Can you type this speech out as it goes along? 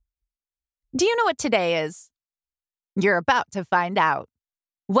Do you know what today is? You're about to find out.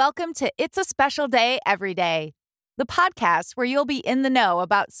 Welcome to It's a Special Day Every Day, the podcast where you'll be in the know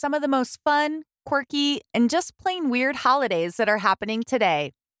about some of the most fun, quirky, and just plain weird holidays that are happening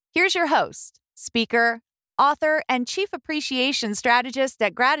today. Here's your host, speaker, author, and Chief Appreciation Strategist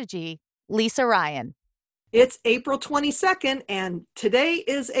at Grategy, Lisa Ryan. It's April 22nd, and today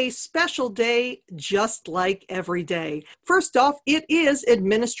is a special day, just like every day. First off, it is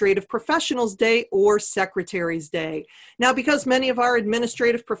Administrative Professionals Day or Secretary's Day. Now, because many of our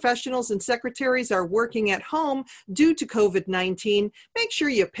administrative professionals and secretaries are working at home due to COVID-19, make sure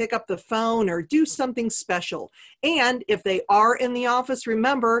you pick up the phone or do something special. And if they are in the office,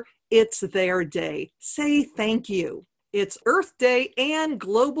 remember, it's their day. Say thank you. It's Earth Day and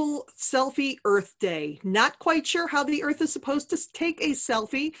Global Selfie Earth Day. Not quite sure how the Earth is supposed to take a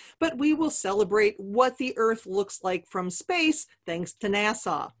selfie, but we will celebrate what the Earth looks like from space thanks to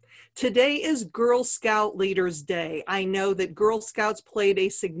NASA. Today is Girl Scout Leaders Day. I know that Girl Scouts played a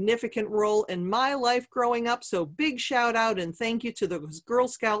significant role in my life growing up, so big shout out and thank you to those Girl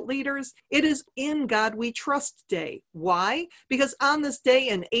Scout leaders. It is In God We Trust Day. Why? Because on this day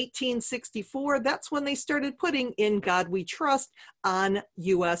in 1864, that's when they started putting In God We Trust on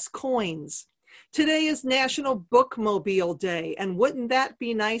U.S. coins. Today is National Bookmobile Day, and wouldn't that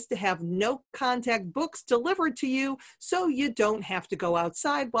be nice to have no-contact books delivered to you so you don't have to go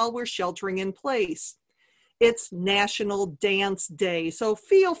outside while we're sheltering in place? It's National Dance Day, so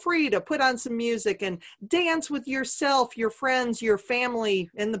feel free to put on some music and dance with yourself, your friends, your family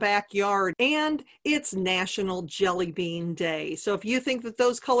in the backyard. And it's National Jelly Bean Day, so if you think that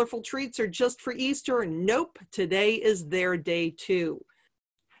those colorful treats are just for Easter, nope, today is their day too.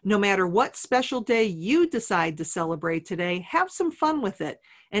 No matter what special day you decide to celebrate today, have some fun with it.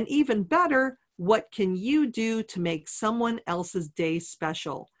 And even better, what can you do to make someone else's day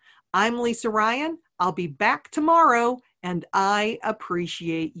special? I'm Lisa Ryan. I'll be back tomorrow, and I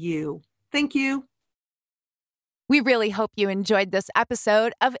appreciate you. Thank you. We really hope you enjoyed this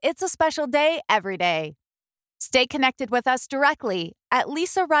episode of It's a Special Day Every Day. Stay connected with us directly at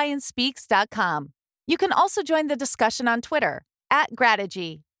LisaRyanSpeaks.com. You can also join the discussion on Twitter at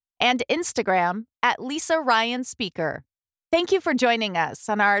Grategy and Instagram at Lisa Ryan Speaker. Thank you for joining us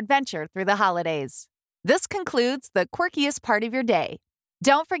on our adventure through the holidays. This concludes the quirkiest part of your day.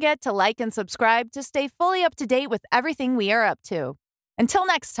 Don't forget to like and subscribe to stay fully up to date with everything we are up to. Until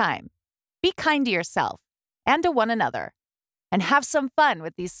next time, be kind to yourself and to one another, and have some fun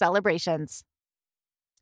with these celebrations.